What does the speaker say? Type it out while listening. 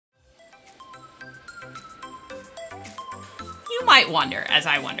might wonder, as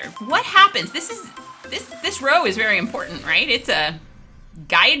I wonder, what happens? This row is very important, right? It's a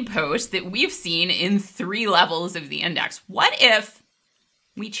guidepost that we've seen in 3 levels of the index. What if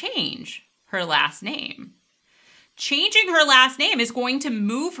we change her last name? Changing her last name is going to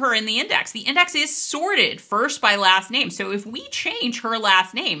move her in the index. The index is sorted first by last name. So if we change her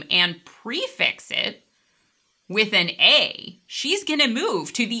last name and prefix it with an A, she's going to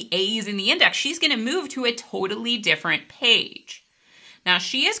move to the A's in the index. She's going to move to a totally different page. Now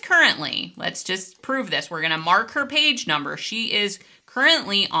she is currently, let's just prove this. We're going to mark her page number. She is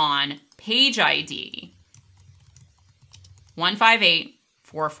currently on page ID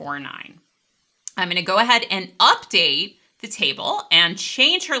 158449. I'm going to go ahead and update the table and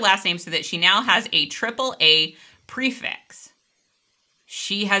change her last name so that she now has a AAA prefix.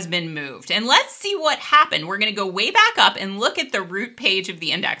 She has been moved. And let's see what happened. We're going to go way back up and look at the root page of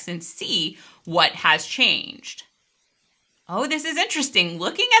the index and see what has changed. Oh, this is interesting.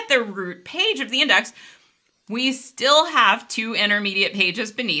 Looking at the root page of the index, we still have 2 intermediate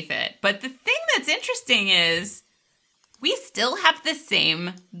pages beneath it. But the thing that's interesting is we still have the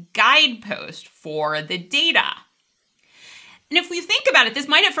same guidepost for the data. And if we think about it, this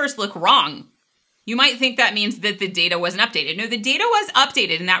might at first look wrong. You might think that means that the data wasn't updated. No, the data was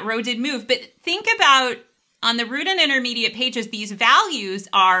updated and that row did move. But think about on the root and intermediate pages, these values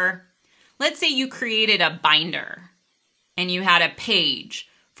are, let's say you created a binder and you had a page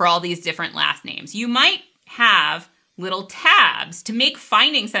for all these different last names. You might have little tabs to make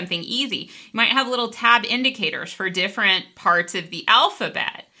finding something easy. You might have little tab indicators for different parts of the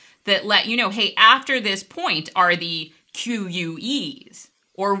alphabet that let you know, hey, after this point are the QUEs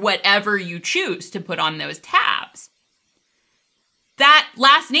or whatever you choose to put on those tabs. That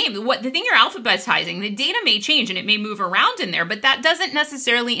last name, the thing you're alphabetizing, the data may change and it may move around in there, but that doesn't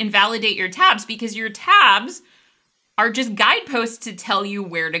necessarily invalidate your tabs because your tabs are just guideposts to tell you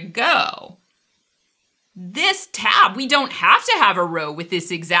where to go. This tab, we don't have to have a row with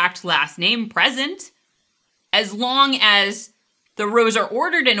this exact last name present, as long as the rows are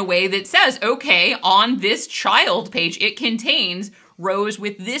ordered in a way that says, okay, on this child page, it contains rows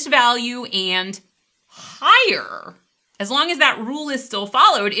with this value and higher. As long as that rule is still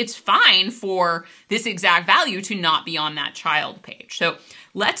followed, it's fine for this exact value to not be on that child page. So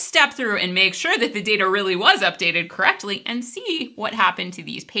let's step through and make sure that the data really was updated correctly and see what happened to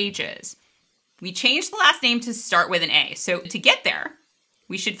these pages. We changed the last name to start with an A. So to get there,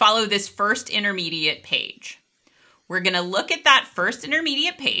 we should follow this first intermediate page. We're going to look at that first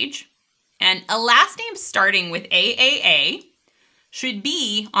intermediate page, and a last name starting with AAA should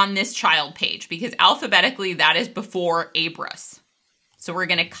be on this child page because alphabetically that is before Abras. So we're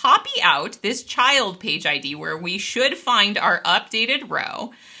going to copy out this child page ID where we should find our updated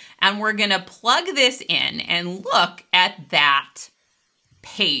row, and we're going to plug this in and look at that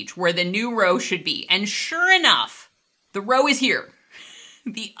page where the new row should be. And sure enough, the row is here.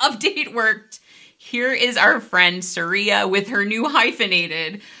 The update worked. Here is our friend Surya with her new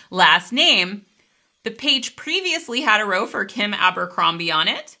hyphenated last name. The page previously had a row for Kim Abercrombie on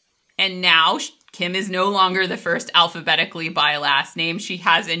it, and now Kim is no longer the first alphabetically by last name. She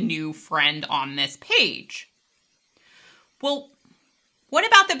has a new friend on this page. Well, what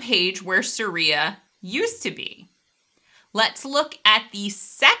about the page where Surya used to be? Let's look at the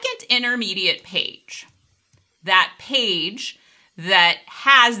second intermediate page. That page that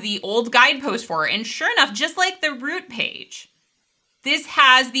has the old guidepost for her. And sure enough, just like the root page, this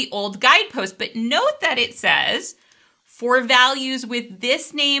has the old guidepost. But note that it says, for values with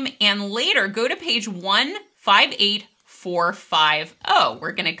this name and later, go to page 158450.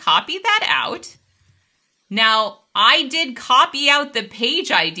 We're going to copy that out. Now, I did copy out the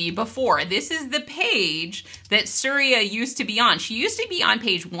page ID before. This is the page that Surya used to be on. She used to be on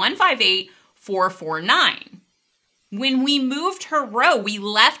page 158449. When we moved her row, we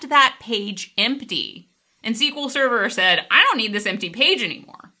left that page empty. And SQL Server said, I don't need this empty page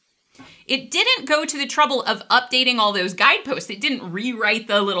anymore. It didn't go to the trouble of updating all those guideposts. It didn't rewrite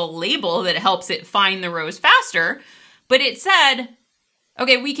the little label that helps it find the rows faster, but it said,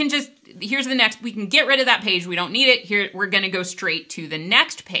 okay, we can just, here's the next, we can get rid of that page. We don't need it. Here, we're going to go straight to the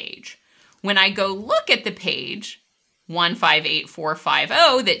next page. When I go look at the page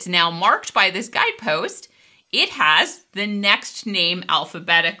 158450 that's now marked by this guidepost, it has the next name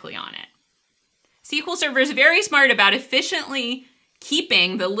alphabetically on it. SQL Server is very smart about efficiently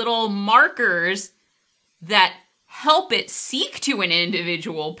keeping the little markers that help it seek to an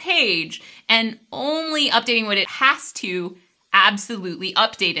individual page and only updating what it has to absolutely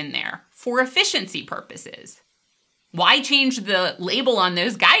update in there for efficiency purposes. Why change the label on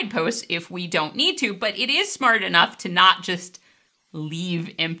those guideposts if we don't need to? But it is smart enough to not just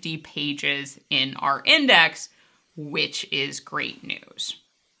leave empty pages in our index, which is great news.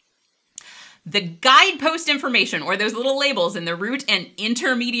 The guidepost information, or those little labels in the root and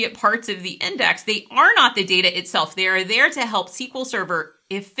intermediate parts of the index, they are not the data itself. They are there to help SQL Server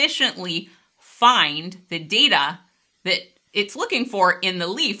efficiently find the data that it's looking for in the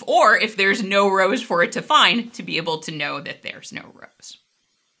leaf, or if there's no rows for it to find, to be able to know that there's no rows.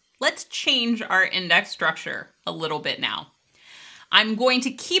 Let's change our index structure a little bit now. I'm going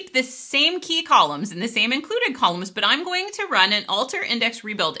to keep the same key columns and the same included columns, but I'm going to run an alter index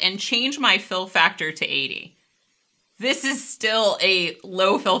rebuild and change my fill factor to 80. This is still a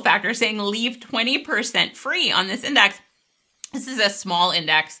low fill factor, saying leave 20% free on this index. This is a small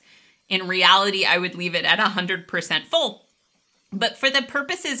index. In reality, I would leave it at 100% full. But for the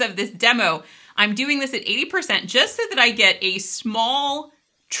purposes of this demo, I'm doing this at 80% just so that I get a small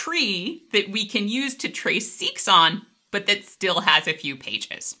tree that we can use to trace seeks on, but that still has a few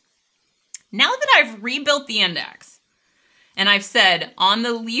pages. Now that I've rebuilt the index, and I've said on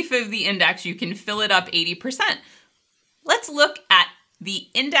the leaf of the index, you can fill it up 80%, let's look at the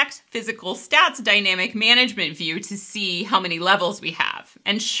index physical stats dynamic management view to see how many levels we have.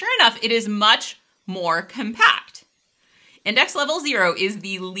 And sure enough, it is much more compact. Index level 0 is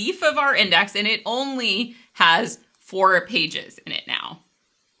the leaf of our index, and it only has 4 pages in it now.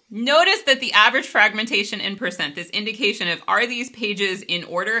 Notice that the average fragmentation in percent, this indication of are these pages in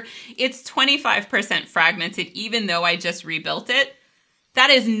order, it's 25% fragmented even though I just rebuilt it. That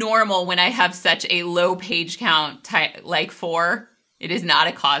is normal when I have such a low page count like 4. It is not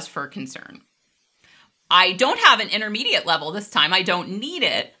a cause for concern. I don't have an intermediate level this time. I don't need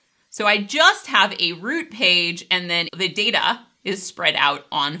it. So I just have a root page, and then the data is spread out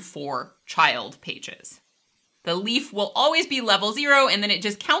on 4 child pages. The leaf will always be level 0, and then it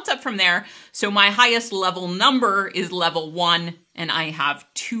just counts up from there. So my highest level number is level 1, and I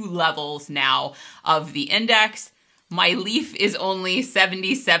have 2 levels now of the index. My leaf is only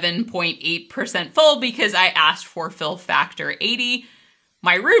 77.8% full because I asked for fill factor 80.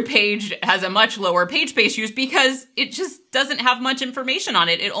 My root page has a much lower page space use because it just doesn't have much information on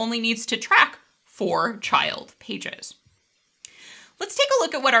it. It only needs to track 4 child pages. Let's take a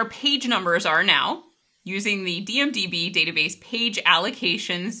look at what our page numbers are now. Using the DMDB database page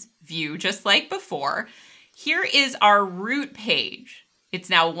allocations view, just like before, here is our root page. It's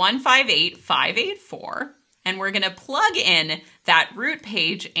now 158584, and we're going to plug in that root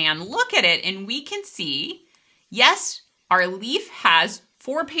page and look at it, and we can see, yes, our leaf has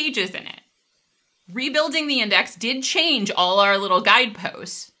 4 pages in it. Rebuilding the index did change all our little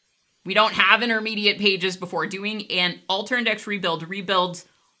guideposts. We don't have intermediate pages before. Doing an alter index rebuild rebuilds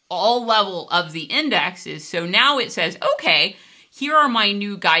all level of the indexes. So now it says, okay, here are my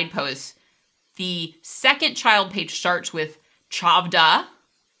new guideposts. The second child page starts with Chavda,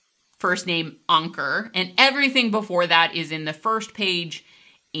 first name Ankur, and everything before that is in the first page,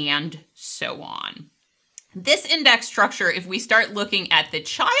 and so on. This index structure, if we start looking at the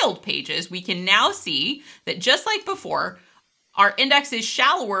child pages, we can now see that just like before, our index is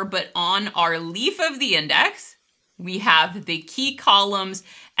shallower, but on our leaf of the index, we have the key columns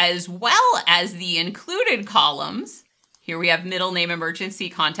as well as the included columns. Here we have middle name, emergency,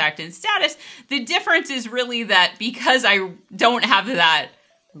 contact, and status. The difference is really that because I don't have that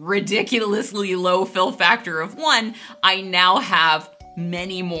ridiculously low fill factor of 1, I now have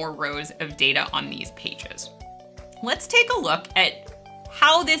many more rows of data on these pages. Let's take a look at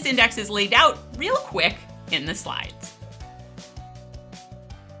how this index is laid out real quick in the slide.